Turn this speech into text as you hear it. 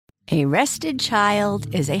A rested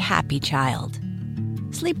child is a happy child.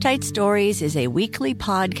 Sleep Tight Stories is a weekly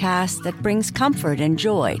podcast that brings comfort and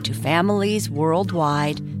joy to families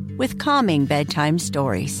worldwide with calming bedtime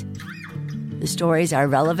stories. The stories are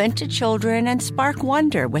relevant to children and spark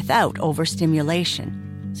wonder without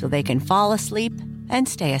overstimulation, so they can fall asleep and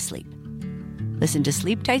stay asleep. Listen to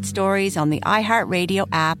Sleep Tight Stories on the iHeartRadio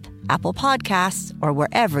app, Apple Podcasts, or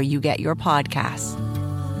wherever you get your podcasts.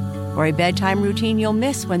 For a bedtime routine you'll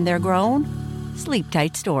miss when they're grown, Sleep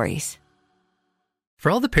Tight Stories. For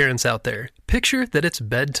all the parents out there, picture that it's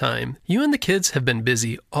bedtime. You and the kids have been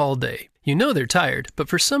busy all day. You know they're tired, but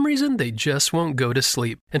for some reason they just won't go to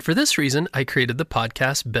sleep. And for this reason, I created the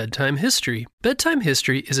podcast Bedtime History. Bedtime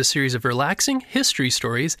History is a series of relaxing history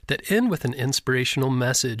stories that end with an inspirational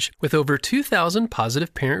message. With over 2,000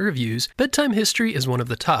 positive parent reviews, Bedtime History is one of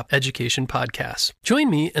the top education podcasts.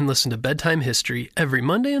 Join me and listen to Bedtime History every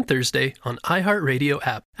Monday and Thursday on iHeartRadio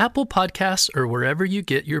app, Apple Podcasts, or wherever you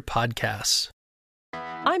get your podcasts.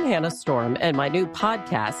 I'm Hannah Storm, and my new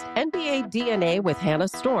podcast, NBA DNA with Hannah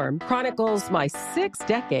Storm, chronicles my 6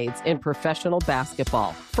 decades in professional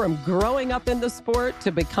basketball. From growing up in the sport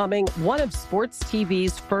to becoming one of sports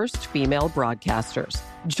TV's first female broadcasters.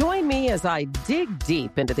 Join me as I dig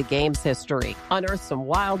deep into the game's history, unearth some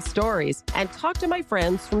wild stories, and talk to my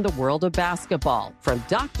friends from the world of basketball, from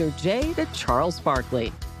Dr. J to Charles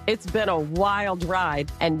Barkley. It's been a wild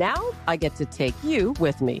ride, and now I get to take you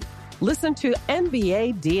with me. Listen to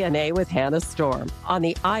NBA DNA with Hannah Storm on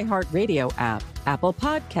the iHeartRadio app, Apple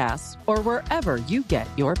Podcasts, or wherever you get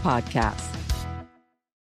your podcasts.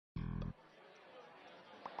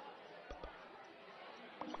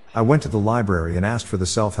 I went to the library and asked for the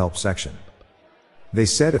self-help section. They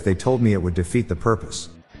said if they told me it would defeat the purpose.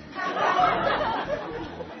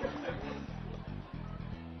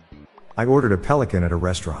 I ordered a pelican at a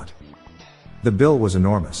restaurant. The bill was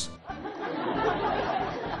enormous.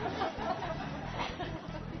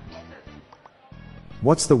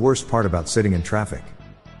 What's the worst part about sitting in traffic?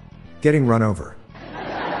 Getting run over.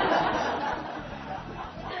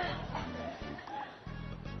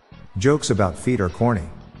 Jokes about feet are corny.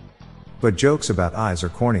 But jokes about eyes are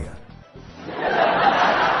cornea.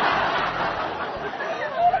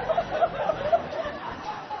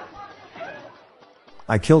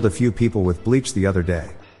 I killed a few people with bleach the other day.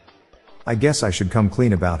 I guess I should come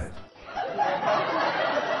clean about it.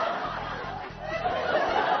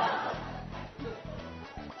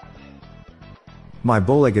 My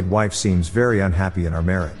bow-legged wife seems very unhappy in our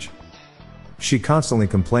marriage. She constantly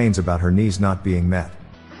complains about her needs not being met.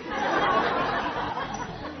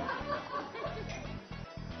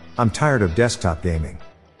 I'm tired of desktop gaming.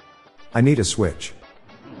 I need a Switch.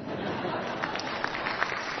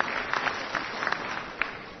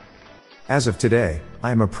 As of today,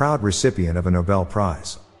 I am a proud recipient of a Nobel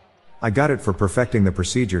Prize. I got it for perfecting the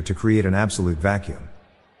procedure to create an absolute vacuum.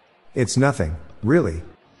 It's nothing, really.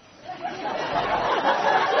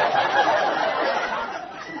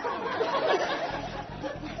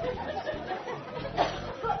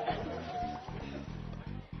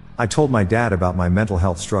 I told my dad about my mental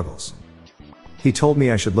health struggles. He told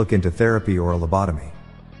me I should look into therapy or a lobotomy.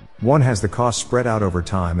 One has the cost spread out over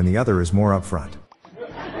time and the other is more upfront.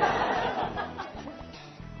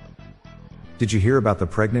 Did you hear about the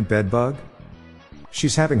pregnant bed bug?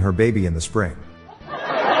 She's having her baby in the spring.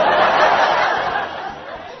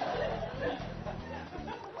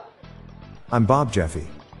 I'm Bob Jeffy.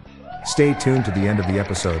 Stay tuned to the end of the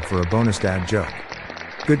episode for a bonus dad joke.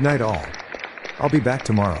 Good night all. I'll be back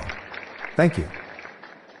tomorrow. Thank you.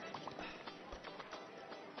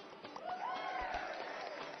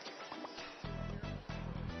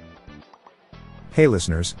 Hey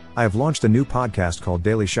listeners, I have launched a new podcast called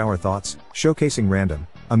Daily Shower Thoughts, showcasing random,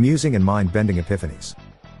 amusing and mind-bending epiphanies.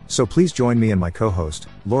 So please join me and my co-host,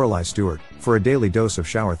 Lorelei Stewart, for a daily dose of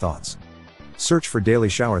shower thoughts. Search for Daily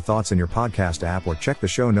Shower Thoughts in your podcast app or check the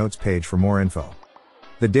show notes page for more info.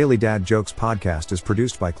 The Daily Dad Jokes podcast is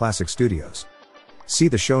produced by Classic Studios. See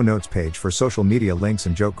the show notes page for social media links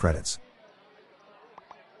and joke credits.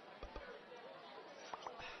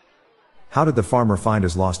 How did the farmer find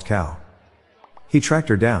his lost cow? He tracked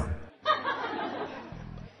her down.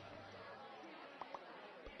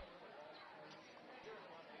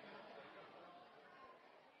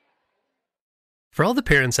 For all the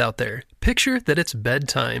parents out there, Picture that it's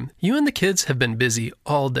bedtime. You and the kids have been busy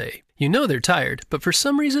all day. You know they're tired, but for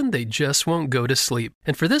some reason they just won't go to sleep.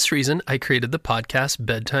 And for this reason, I created the podcast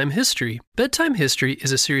Bedtime History. Bedtime History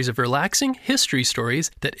is a series of relaxing history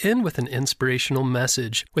stories that end with an inspirational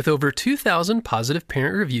message. With over 2,000 positive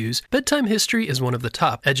parent reviews, Bedtime History is one of the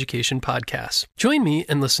top education podcasts. Join me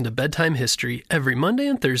and listen to Bedtime History every Monday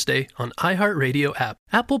and Thursday on iHeartRadio app,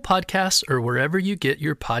 Apple Podcasts, or wherever you get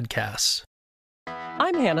your podcasts.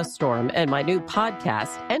 I'm Hannah Storm, and my new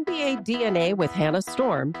podcast, NBA DNA with Hannah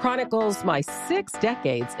Storm, chronicles my 6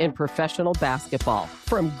 decades in professional basketball.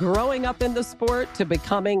 From growing up in the sport to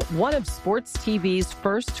becoming one of sports TV's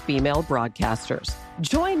first female broadcasters.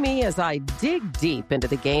 Join me as I dig deep into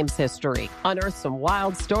the game's history, unearth some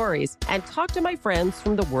wild stories, and talk to my friends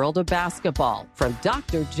from the world of basketball, from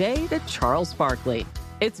Dr. J to Charles Barkley.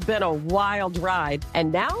 It's been a wild ride,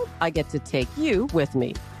 and now I get to take you with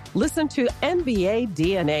me. Listen to NBA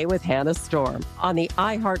DNA with Hannah Storm on the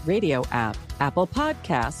iHeartRadio app, Apple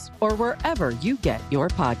Podcasts, or wherever you get your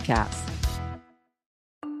podcasts.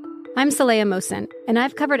 I'm Saleha Mohsin, and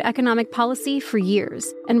I've covered economic policy for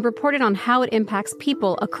years and reported on how it impacts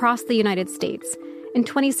people across the United States. In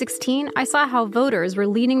 2016, I saw how voters were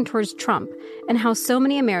leaning towards Trump and how so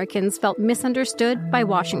many Americans felt misunderstood by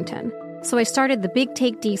Washington. So I started The Big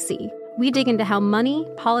Take DC. We dig into how money,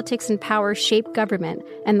 politics, and power shape government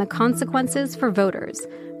and the consequences for voters.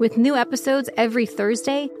 With new episodes every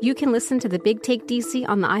Thursday, you can listen to The Big Take DC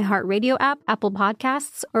on the iHeartRadio app, Apple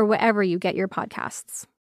Podcasts, or wherever you get your podcasts.